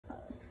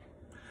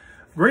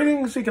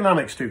Greetings,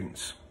 economic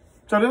students.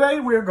 So today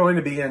we're going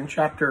to be in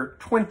chapter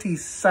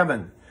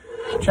 27.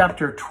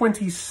 Chapter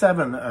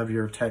 27 of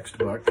your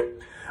textbook.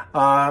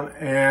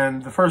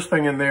 And the first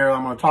thing in there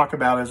I'm going to talk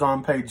about is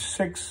on page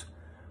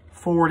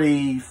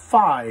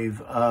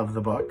 645 of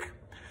the book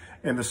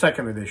in the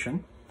second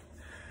edition.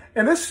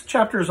 And this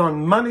chapter is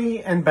on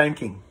money and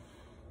banking.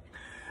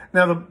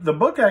 Now, the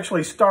book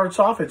actually starts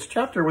off its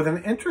chapter with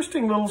an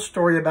interesting little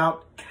story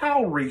about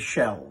cowrie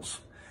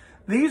shells.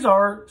 These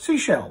are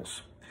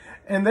seashells.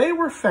 And they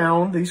were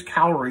found, these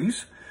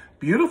cowries,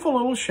 beautiful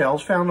little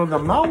shells found on the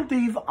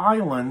Maldives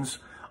Islands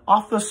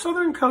off the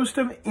southern coast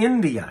of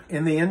India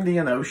in the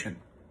Indian Ocean.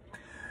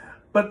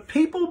 But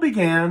people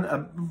began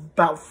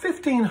about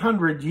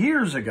 1,500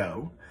 years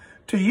ago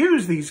to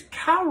use these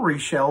cowrie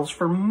shells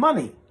for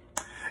money.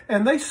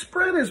 And they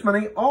spread as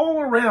money all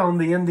around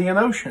the Indian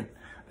Ocean,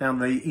 down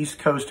the east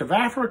coast of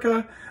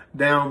Africa,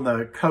 down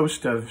the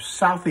coast of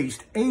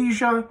Southeast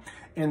Asia,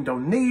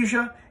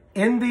 Indonesia,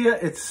 India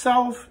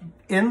itself,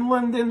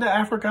 inland into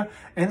Africa,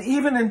 and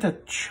even into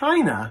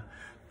China.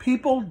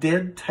 People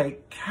did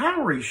take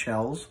cowrie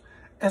shells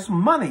as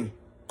money.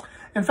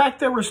 In fact,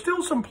 there were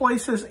still some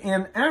places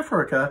in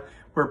Africa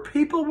where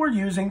people were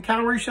using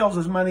cowrie shells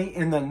as money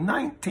in the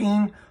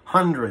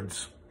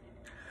 1900s.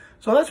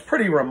 So that's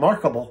pretty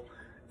remarkable.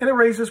 And it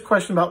raises a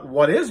question about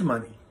what is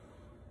money.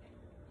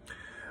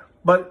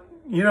 But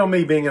you know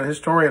me being a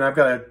historian, I've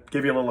got to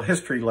give you a little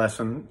history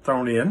lesson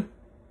thrown in.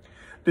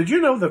 Did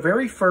you know the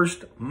very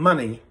first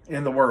money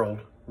in the world,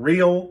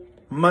 real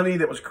money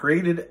that was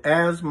created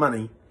as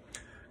money,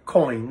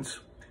 coins,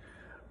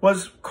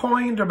 was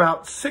coined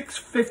about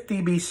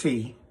 650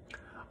 BC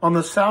on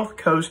the south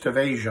coast of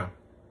Asia.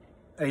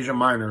 Asia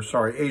Minor.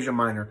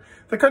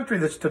 The country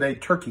that's today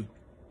Turkey.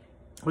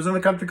 It was in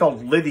the country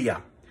called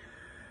Lydia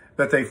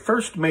that they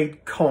first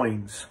made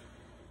coins.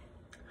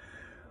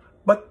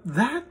 But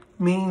that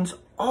means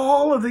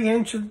all of the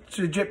ancient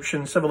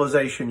Egyptian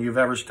civilization you've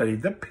ever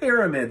studied, the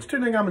pyramids,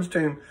 Tutankhamun's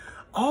tomb,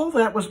 all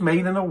that was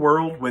made in a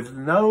world with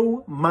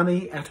no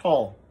money at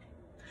all.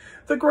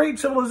 The great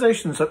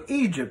civilizations of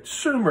Egypt,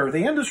 Sumer,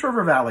 the Indus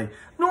River Valley,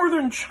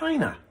 northern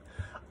China,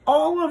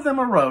 all of them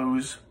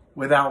arose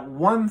without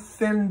one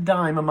thin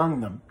dime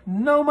among them.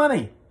 No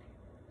money.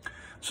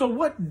 So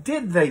what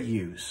did they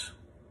use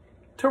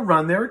to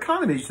run their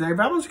economies? They've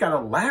always got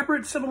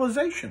elaborate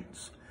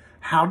civilizations.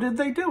 How did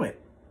they do it?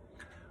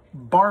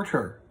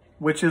 Barter,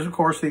 which is, of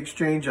course, the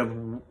exchange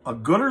of a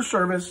good or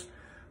service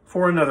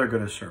for another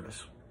good or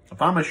service.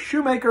 If I'm a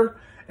shoemaker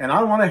and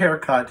I want a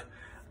haircut,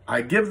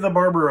 I give the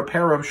barber a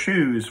pair of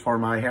shoes for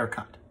my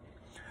haircut.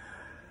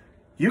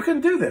 You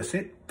can do this.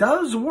 It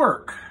does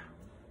work.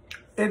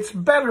 It's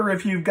better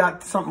if you've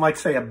got something like,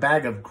 say, a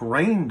bag of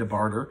grain to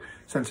barter,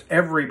 since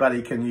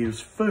everybody can use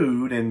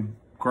food and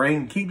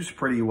grain keeps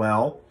pretty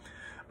well.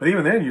 But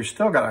even then, you're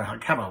still got to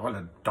have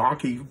a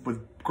donkey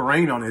with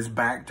grain on his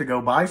back to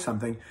go buy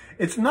something.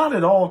 It's not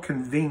at all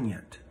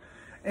convenient.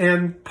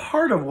 And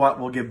part of what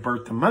will give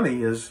birth to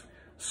money is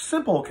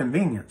simple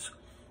convenience.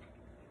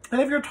 And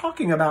if you're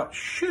talking about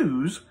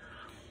shoes,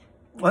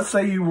 let's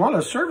say you want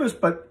a service,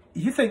 but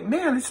you think,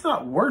 man, it's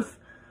not worth,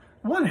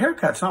 one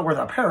haircut's not worth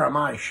a pair of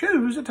my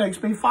shoes. It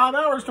takes me 5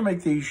 hours to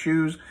make these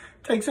shoes.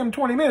 It takes them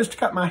 20 minutes to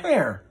cut my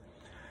hair.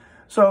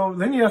 So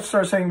then you have to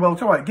start saying, well,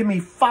 tell you what, give me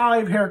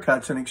 5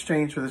 haircuts in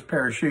exchange for this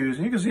pair of shoes.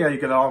 And you can see how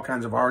you get all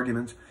kinds of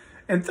arguments.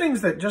 And things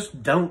that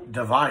just don't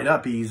divide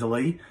up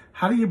easily,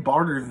 how do you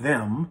barter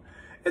them?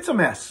 It's a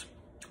mess.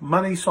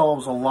 Money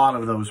solves a lot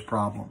of those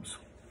problems.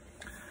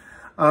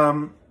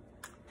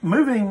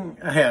 Moving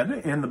ahead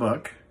in the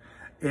book,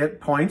 it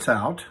points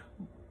out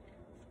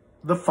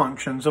the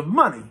functions of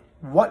money.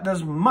 What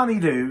does money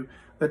do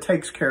that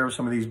takes care of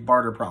some of these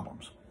barter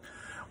problems?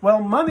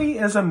 Well, money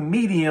is a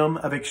medium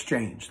of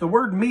exchange. The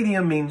word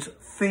medium means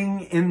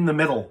thing in the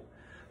middle.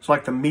 It's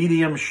like the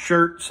medium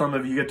shirt some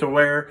of you get to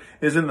wear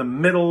is in the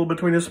middle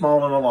between a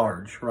small and a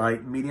large,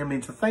 right? Medium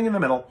means a thing in the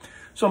middle.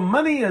 So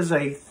money is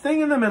a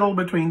thing in the middle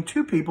between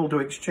two people to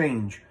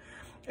exchange.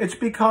 It's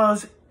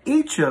because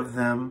each of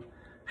them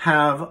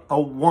have a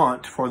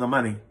want for the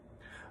money.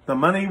 The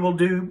money will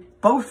do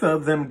both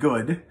of them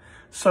good.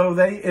 So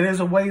it is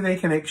a way they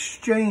can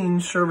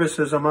exchange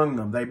services among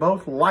them. They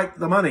both like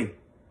the money.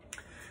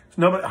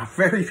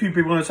 Very few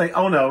people want to say,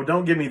 oh no,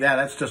 don't give me that.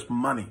 That's just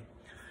money.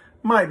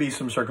 Might be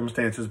some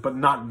circumstances, but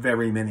not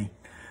very many.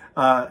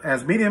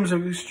 As mediums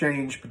of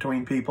exchange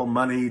between people,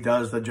 money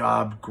does the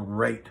job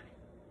great.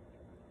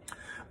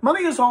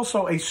 Money is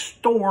also a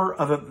store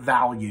of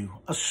value,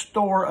 a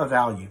store of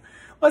value.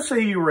 Let's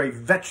say you were a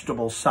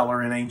vegetable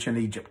seller in ancient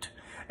Egypt,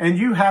 and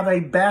you have a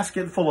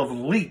basket full of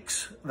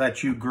leeks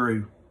that you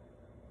grew.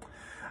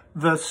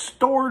 The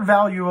stored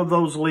value of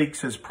those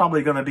leeks is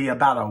probably going to be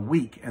about a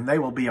week, and they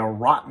will be a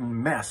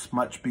rotten mess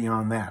much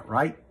beyond that,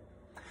 right?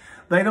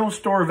 They don't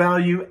store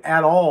value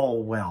at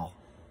all well.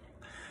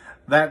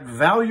 That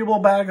valuable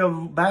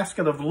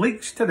basket of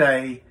leeks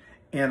today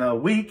in a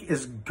week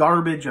is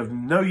garbage of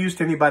no use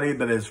to anybody,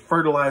 but is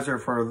fertilizer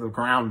for the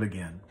ground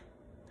again,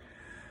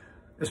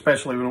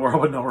 especially in a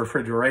world with no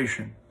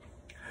refrigeration.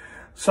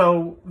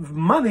 So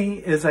money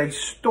is a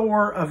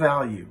store of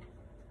value.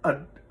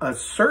 A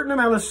certain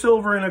amount of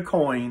silver in a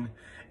coin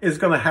is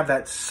going to have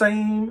that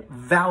same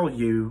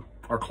value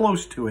or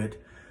close to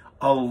it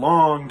a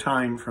long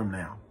time from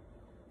now.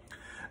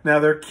 Now,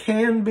 there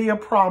can be a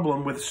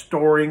problem with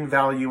storing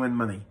value in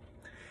money.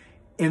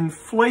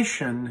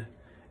 Inflation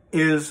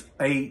is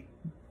a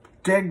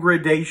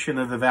degradation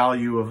of the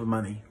value of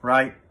money,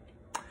 right?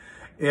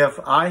 If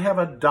I have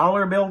a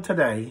dollar bill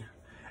today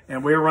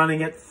and we're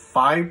running at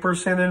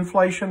 5%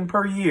 inflation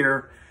per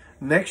year,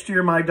 next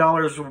year my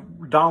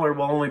dollar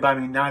will only buy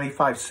me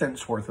 95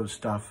 cents worth of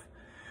stuff.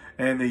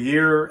 And the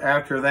year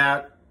after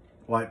that,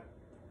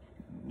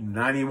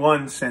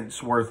 91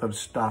 cents worth of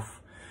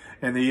stuff.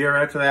 And the year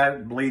after that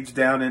it bleeds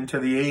down into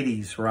the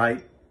 80s,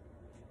 right?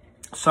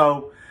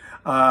 So,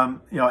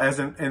 as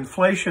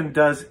inflation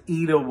does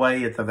eat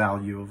away at the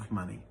value of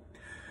money.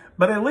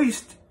 But at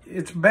least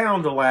it's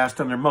bound to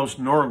last under most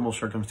normal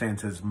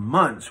circumstances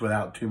months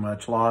without too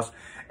much loss.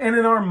 And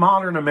in our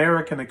modern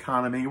American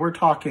economy, we're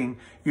talking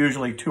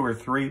usually 2 or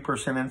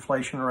 3%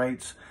 inflation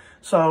rates.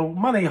 So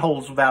money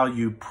holds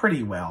value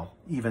pretty well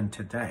even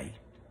today.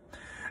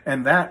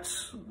 And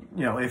that's,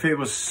 if it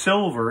was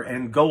silver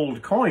and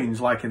gold coins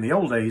like in the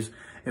old days,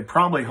 it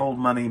probably hold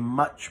money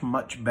much,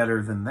 much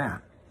better than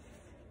that.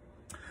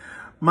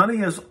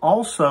 Money is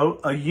also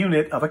a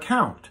unit of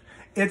account.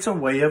 It's a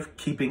way of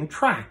keeping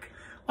track.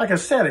 Like I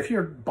said, if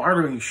you're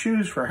bartering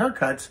shoes for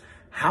haircuts,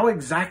 how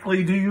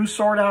exactly do you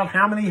sort out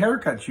how many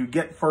haircuts you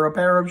get for a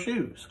pair of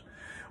shoes?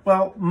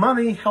 Well,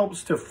 money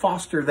helps to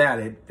foster that.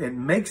 It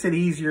makes it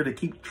easier to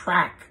keep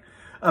track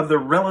of the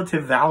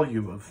relative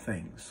value of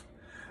things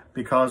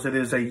because it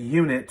is a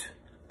unit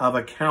of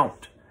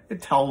account.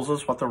 It tells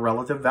us what the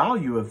relative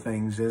value of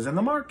things is in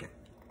the market.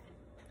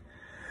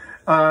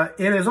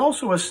 It is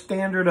also a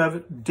standard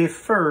of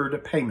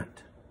deferred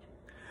payment.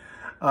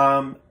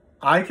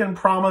 I can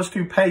promise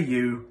to pay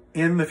you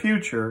in the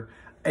future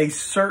a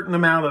certain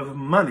amount of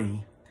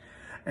money,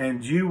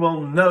 and you will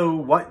know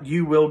what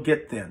you will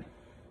get then.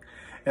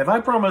 If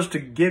I promise to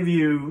give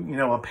you,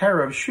 a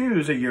pair of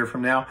shoes a year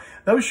from now,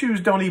 those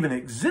shoes don't even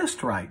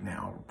exist right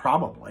now,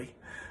 probably.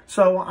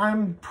 So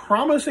I'm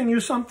promising you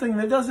something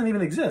that doesn't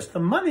even exist.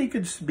 The money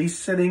could be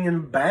sitting in a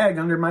bag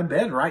under my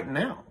bed right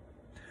now.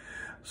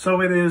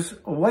 So it is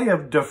a way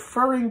of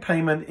deferring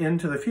payment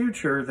into the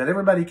future that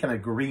everybody can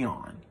agree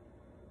on.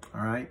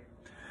 All right.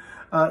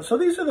 So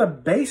these are the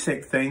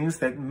basic things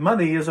that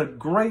money is a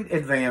great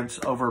advance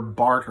over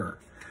barter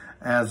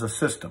as a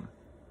system.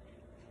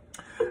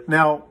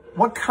 Now,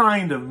 what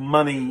kind of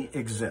money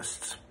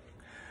exists?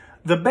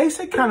 The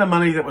basic kind of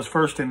money that was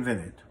first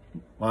invented,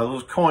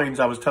 those coins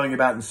I was telling you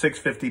about in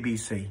 650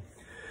 BC,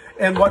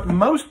 and what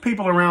most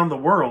people around the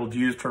world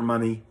used for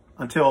money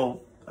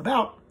until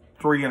about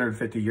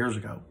 350 years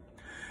ago,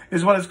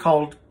 is what is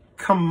called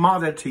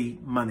commodity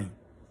money.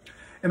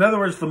 In other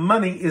words, the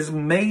money is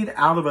made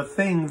out of a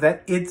thing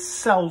that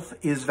itself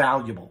is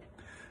valuable.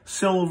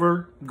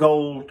 Silver,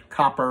 gold,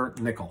 copper,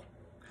 nickel.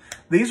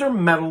 These are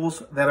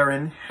metals that are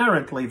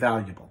inherently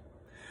valuable.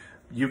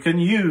 You can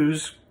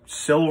use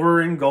silver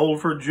and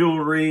gold for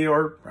jewelry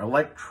or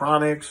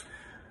electronics,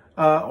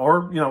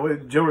 or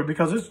jewelry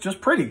because it's just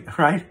pretty,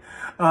 right?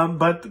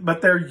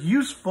 But they're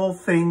useful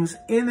things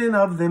in and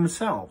of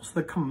themselves.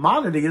 The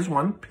commodity is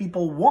one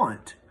people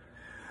want.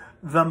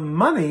 The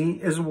money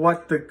is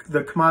what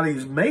the commodity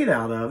is made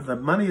out of. The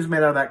money is made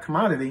out of that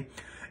commodity,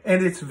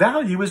 and its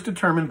value is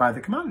determined by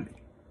the commodity.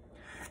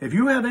 If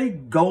you have a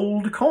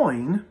gold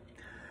coin,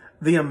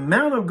 the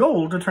amount of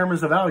gold determines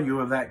the value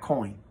of that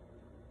coin.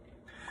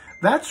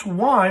 That's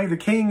why the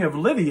king of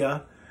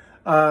Lydia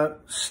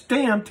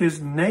stamped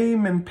his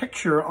name and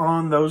picture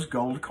on those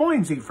gold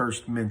coins he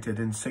first minted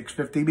in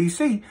 650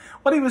 BC.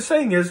 What he was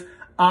saying is,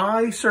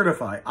 I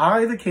certify,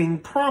 I the king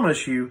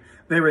promise you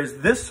there is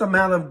this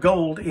amount of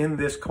gold in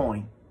this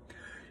coin.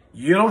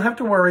 You don't have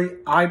to worry,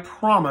 I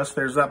promise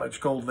there's that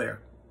much gold there.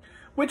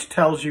 Which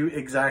tells you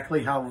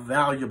exactly how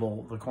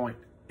valuable the coin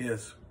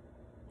is.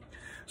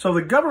 So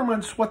the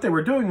governments, what they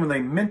were doing when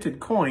they minted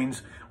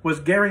coins was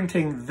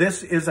guaranteeing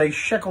this is a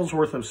shekel's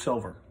worth of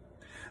silver.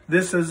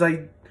 This is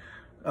a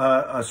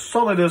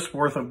solidus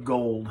worth of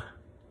gold.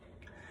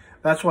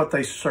 That's what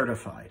they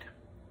certified.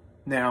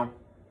 Now,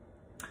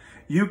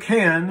 you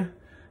can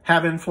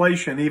have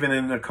inflation even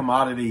in a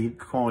commodity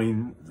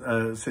coin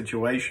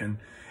situation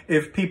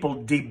if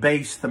people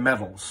debase the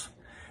metals.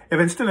 If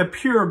instead of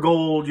pure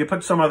gold, you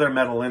put some other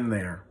metal in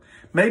there.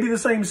 Maybe the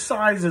same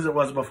size as it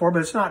was before,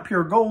 but it's not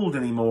pure gold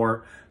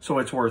anymore, so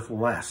it's worth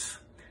less.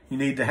 You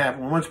need to have,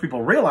 once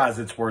people realize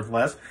it's worth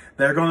less,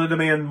 they're going to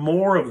demand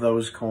more of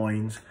those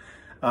coins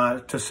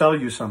to sell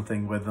you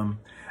something with them.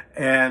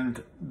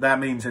 And that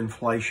means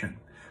inflation.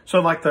 So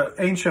like the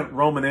ancient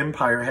Roman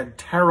Empire had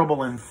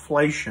terrible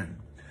inflation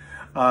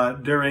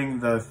during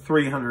the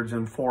 300s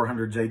and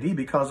 400s AD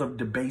because of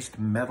debased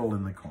metal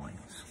in the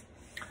coins.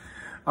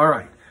 All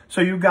right. So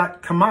you've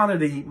got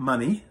commodity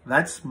money.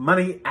 That's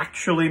money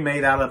actually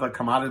made out of a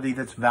commodity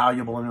that's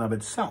valuable in and of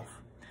itself.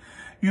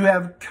 You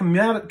have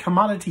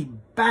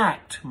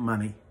commodity-backed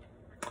money.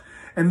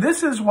 And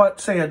this is what,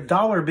 say, a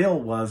dollar bill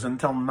was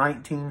until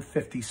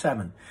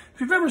 1957.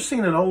 If you've ever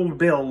seen an old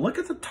bill, look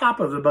at the top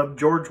of it above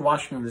George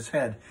Washington's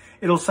head.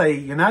 It'll say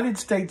United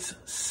States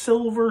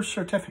Silver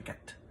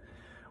Certificate.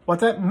 What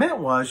that meant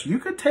was you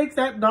could take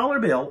that dollar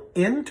bill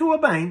into a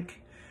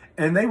bank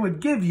and they would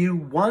give you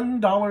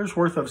 $1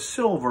 worth of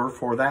silver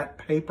for that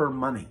paper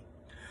money.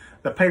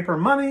 The paper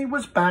money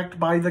was backed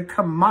by the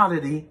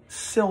commodity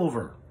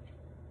silver.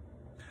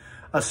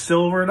 A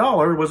silver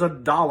dollar was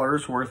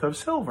 $1 worth of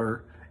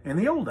silver in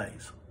the old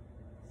days.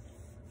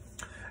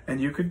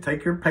 And you could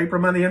take your paper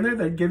money in there,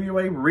 they'd give you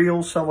a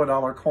real silver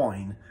dollar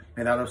coin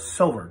made out of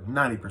silver,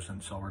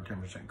 90% silver,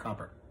 10%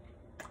 copper,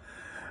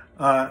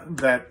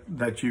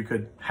 that you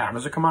could have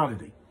as a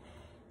commodity.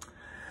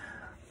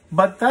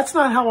 But that's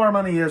not how our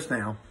money is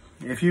now.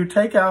 If you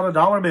take out a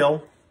dollar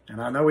bill,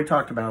 and I know we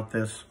talked about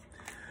this,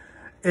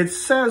 it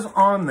says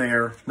on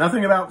there,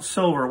 nothing about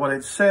silver. What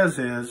it says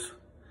is,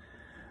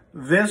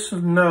 this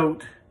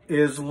note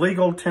is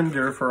legal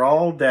tender for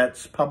all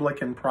debts,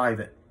 public and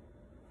private.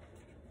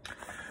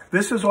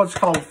 This is what's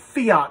called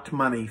fiat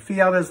money.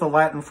 Fiat is the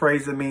Latin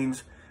phrase that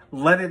means,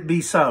 let it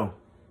be so.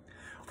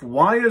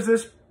 Why is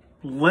this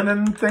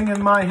linen thing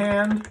in my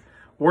hand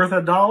worth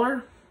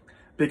 $1?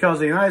 Because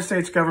the United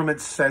States government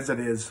says it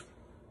is.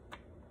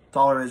 That's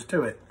all there is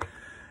to it.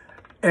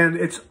 And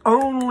it's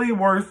only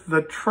worth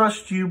the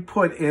trust you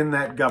put in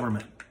that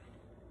government.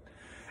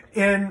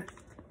 In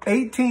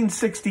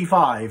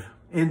 1865,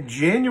 in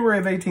January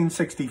of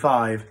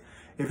 1865,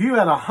 if you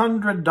had a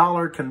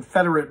 $100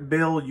 Confederate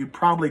bill, you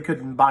probably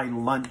couldn't buy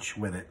lunch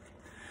with it.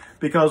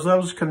 Because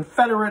those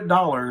Confederate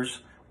dollars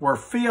were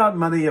fiat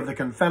money of the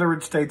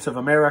Confederate States of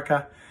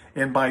America.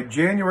 And by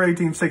January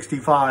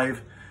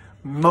 1865,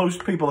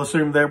 most people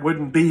assumed there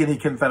wouldn't be any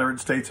Confederate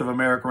States of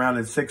America around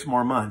in 6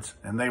 more months.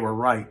 And they were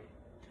right.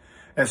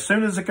 As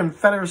soon as the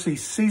Confederacy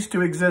ceased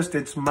to exist,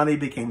 its money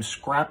became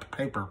scrap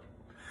paper.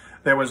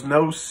 There was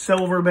no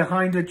silver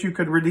behind it you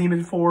could redeem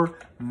it for.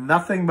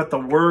 Nothing but the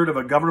word of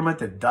a government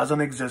that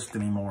doesn't exist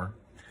anymore.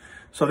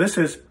 So this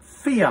is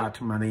fiat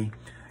money.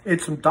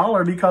 It's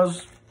 $1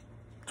 because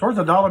it's worth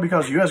 $1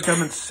 because the U.S.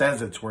 government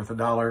says it's worth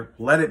 $1.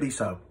 Let it be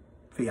so.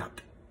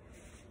 Fiat.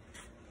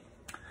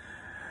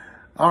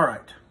 All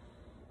right.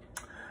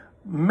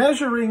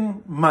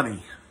 Measuring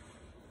money.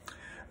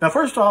 Now,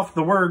 first off,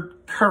 the word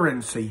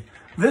currency.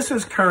 This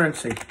is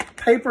currency.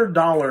 Paper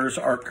dollars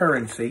are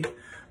currency.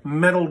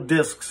 Metal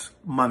discs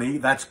money,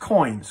 that's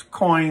coins.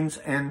 Coins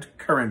and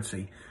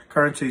currency.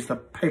 Currency is the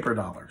paper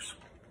dollars.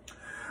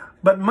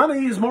 But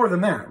money is more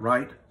than that,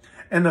 right?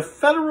 And the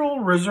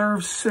Federal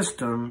Reserve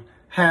System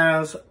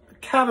has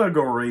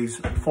categories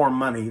for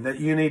money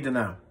that you need to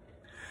know.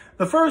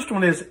 The first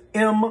one is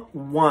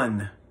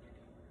M1.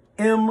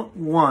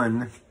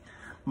 M1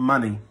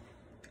 money.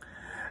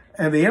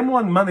 And the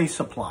M1 money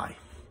supply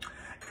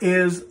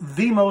is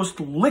the most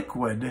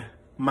liquid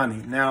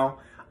money. Now,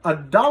 a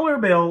dollar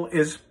bill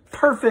is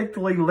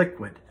perfectly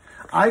liquid.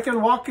 I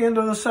can walk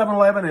into the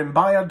 7-Eleven and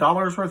buy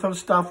 $1 worth of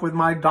stuff with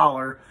my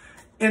dollar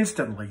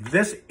instantly.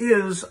 This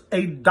is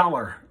a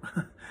dollar.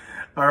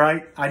 All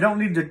right? I don't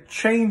need to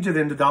change it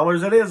into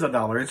dollars. It is a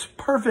dollar. It's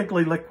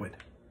perfectly liquid.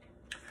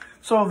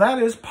 So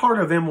that is part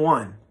of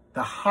M1.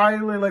 The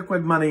highly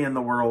liquid money in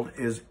the world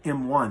is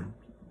M1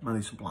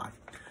 money supply.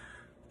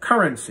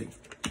 Currency.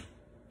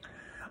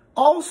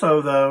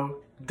 Also,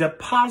 though,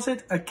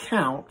 deposit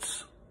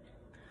accounts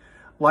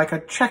like a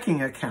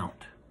checking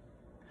account.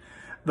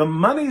 The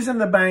money's in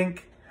the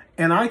bank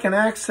and I can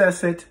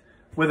access it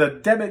with a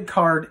debit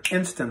card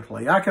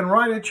instantly. I can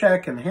write a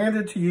check and hand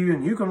it to you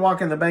and you can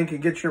walk in the bank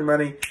and get your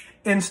money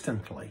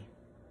instantly.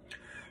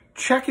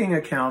 Checking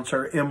accounts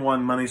are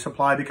M1 money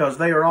supply because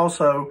they are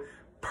also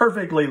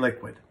perfectly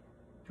liquid.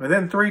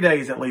 Within 3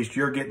 days at least,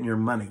 you're getting your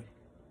money.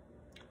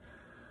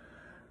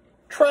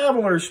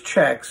 Traveler's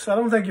checks. I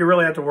don't think you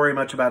really have to worry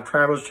much about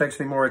traveler's checks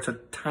anymore. It's a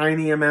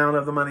tiny amount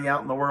of the money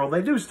out in the world.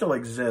 They do still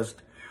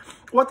exist.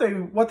 What they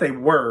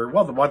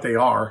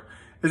are,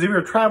 is if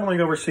you're traveling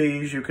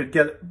overseas, you could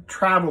get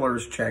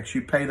traveler's checks.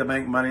 You pay the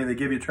bank money, they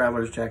give you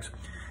traveler's checks.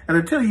 And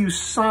until you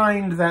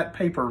signed that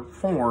paper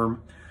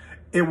form,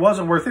 it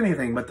wasn't worth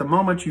anything. But the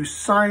moment you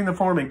signed the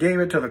form and gave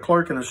it to the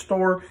clerk in the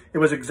store, it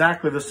was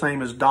exactly the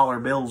same as dollar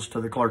bills to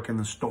the clerk in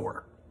the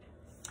store.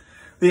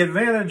 The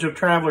advantage of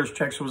traveler's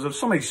checks was if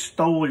somebody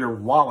stole your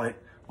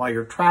wallet while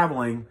you're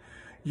traveling,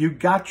 you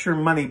got your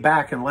money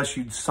back unless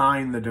you'd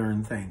signed the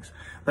darn things.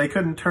 They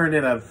couldn't turn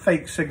in a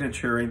fake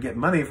signature and get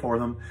money for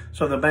them,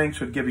 so the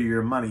banks would give you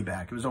your money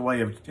back. It was a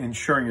way of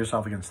insuring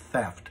yourself against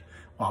theft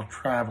while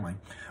traveling.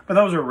 But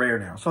those are rare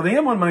now. So the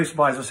M1 money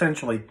supply is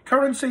essentially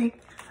currency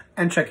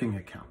and checking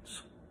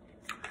accounts.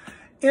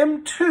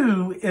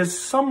 M2 is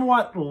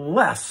somewhat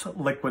less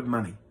liquid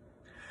money.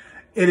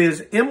 It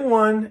is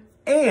M1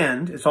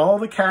 and it's all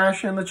the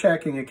cash and the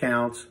checking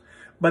accounts,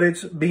 but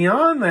it's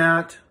beyond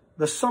that,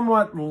 the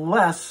somewhat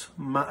less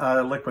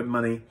liquid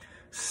money,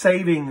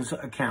 savings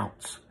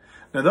accounts.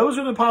 Now, those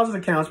are deposit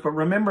accounts, but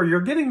remember,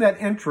 you're getting that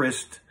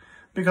interest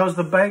because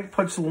the bank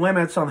puts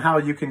limits on how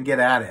you can get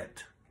at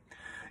it.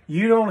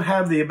 you don't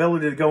have the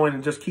ability to go in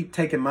and just keep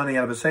taking money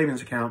out of a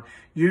savings account.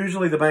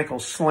 Usually the bank will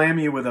slam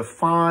you with a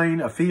fine,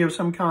 a fee of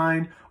some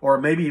kind, or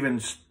maybe even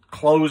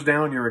close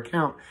down your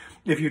account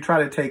if you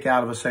try to take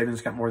out of a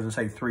savings account more than,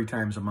 say, 3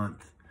 times a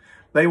month.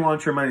 They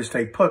want your money to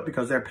stay put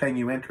because they're paying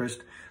you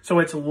interest, so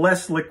it's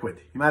less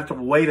liquid. You might have to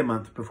wait a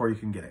month before you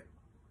can get it.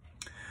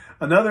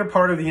 Another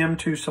part of the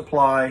M2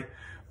 supply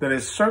that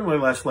is certainly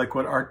less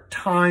liquid are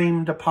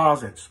time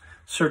deposits.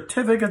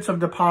 Certificates of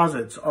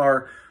deposits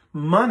are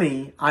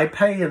money I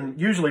pay in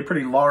usually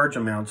pretty large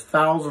amounts,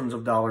 thousands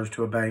of dollars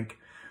to a bank.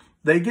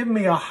 They give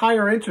me a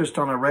higher interest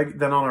than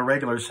on a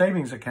regular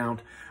savings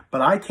account,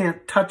 but I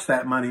can't touch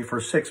that money for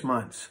 6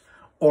 months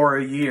or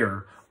a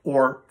year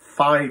or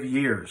 5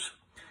 years.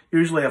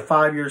 Usually a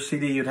 5-year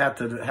CD, you'd have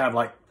to have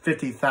like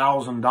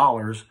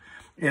 $50,000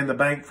 in the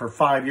bank for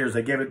 5 years.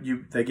 They give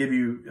you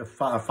a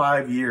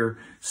 5-year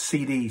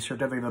CD,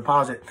 certificate of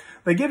deposit.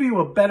 They give you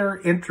a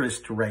better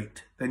interest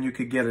rate than you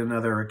could get in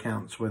other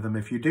accounts with them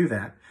if you do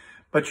that.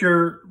 But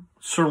you're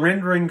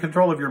surrendering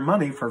control of your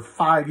money for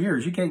 5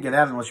 years. You can't get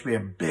out unless you pay a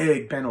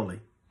big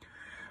penalty.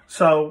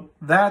 So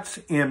that's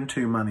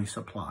M2 money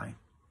supply.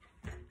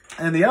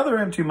 And the other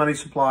M2 money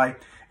supply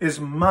is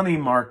money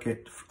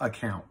market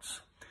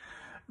accounts.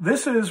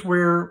 This is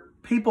where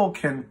people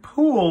can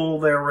pool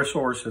their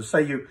resources.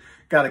 Say you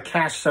got a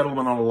cash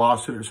settlement on a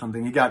lawsuit or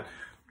something. You got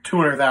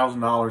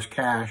 $200,000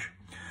 cash.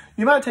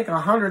 You might take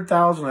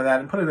 $100,000 of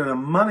that and put it in a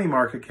money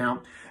market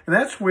account. And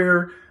that's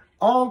where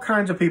all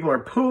kinds of people are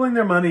pooling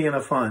their money in a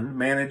fund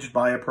managed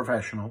by a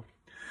professional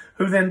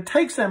who then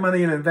takes that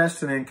money and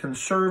invests it in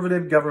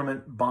conservative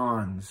government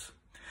bonds.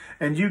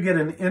 And you get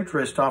an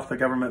interest off the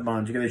government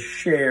bonds. You get a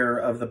share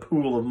of the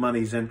pool of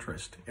money's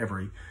interest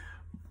every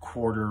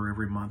quarter,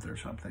 every month or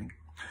something.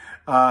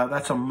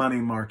 That's a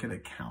money market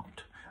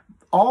account.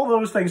 All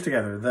those things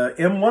together, the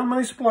M1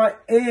 money supply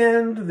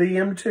and the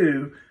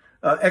M2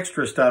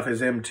 extra stuff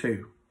is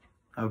M2,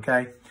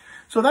 okay?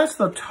 So that's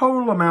the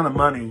total amount of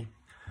money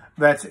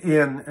that's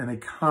in an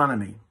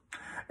economy.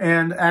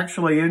 And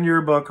actually in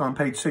your book on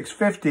page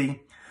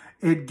 650,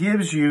 it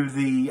gives you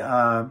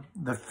the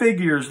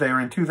figures there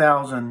in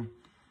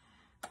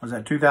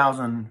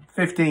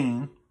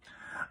 2015.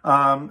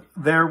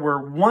 There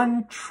were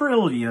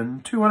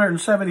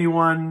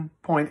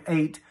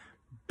 $1,271.8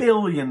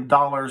 billion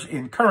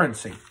in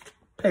currency,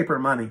 paper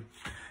money.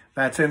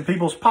 That's in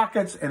people's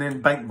pockets and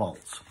in bank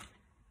vaults.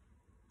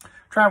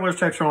 Traveler's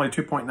checks are only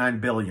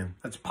 $2.9 billion.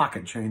 That's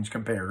pocket change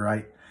compared,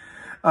 right?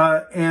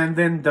 And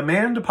then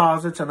demand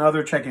deposits and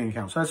other checking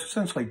accounts. That's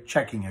essentially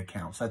checking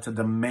accounts. That's a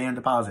demand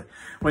deposit.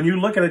 When you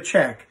look at a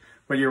check,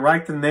 when you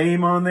write the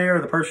name on there,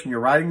 the person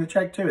you're writing the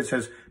check to, it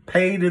says,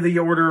 pay to the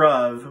order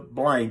of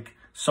blank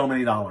so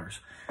many dollars.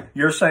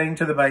 You're saying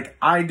to the bank,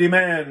 I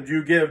demand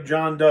you give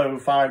John Doe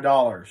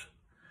 $5.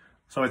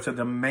 So it's a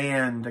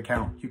demand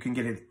account. You can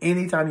get it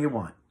anytime you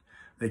want.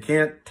 They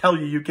can't tell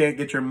you you can't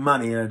get your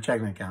money in a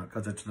checking account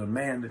because it's a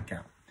demand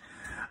account.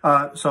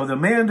 So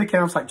demand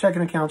accounts like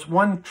checking accounts,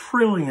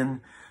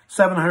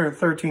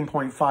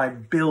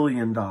 $1,713.5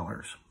 billion.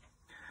 The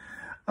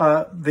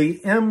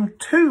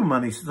M2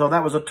 money, so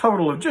that was a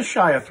total of just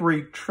shy of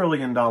 $3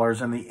 trillion in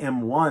the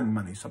M1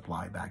 money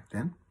supply back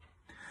then.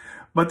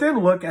 But then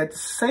look at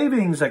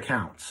savings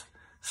accounts,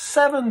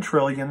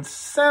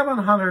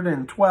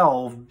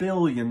 $7,712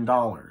 billion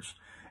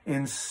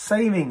in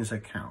savings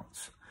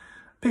accounts.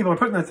 People are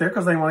putting that there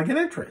because they want to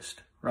get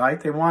interest,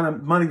 right? They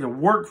want money to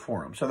work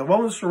for them. So they're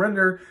willing to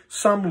surrender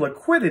some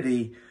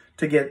liquidity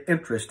to get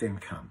interest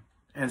income.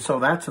 And so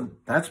that's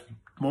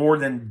more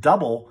than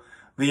double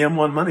the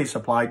M1 money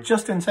supply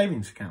just in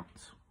savings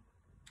accounts.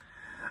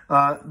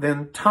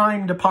 Then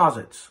time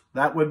deposits.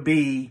 That would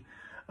be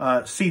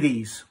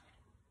CDs.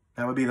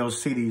 That would be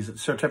those CDs,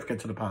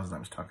 certificates of deposit I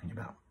was talking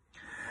about.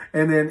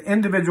 And then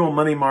individual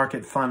money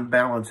market fund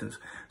balances.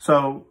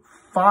 So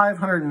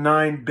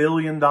 $509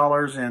 billion in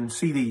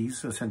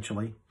CDs,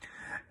 essentially,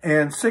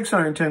 and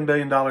 $610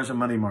 billion in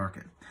money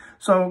market.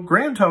 So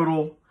grand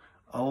total,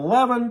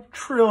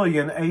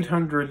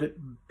 $11,800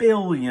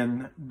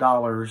 billion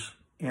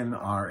in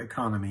our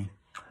economy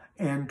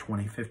in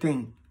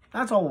 2015.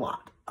 That's a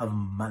lot of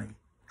money.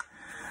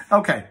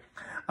 Okay,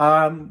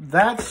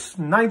 that's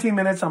 19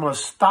 minutes. I'm going to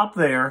stop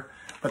there,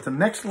 but the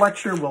next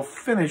lecture we'll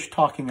finish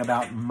talking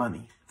about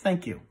money.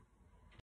 Thank you.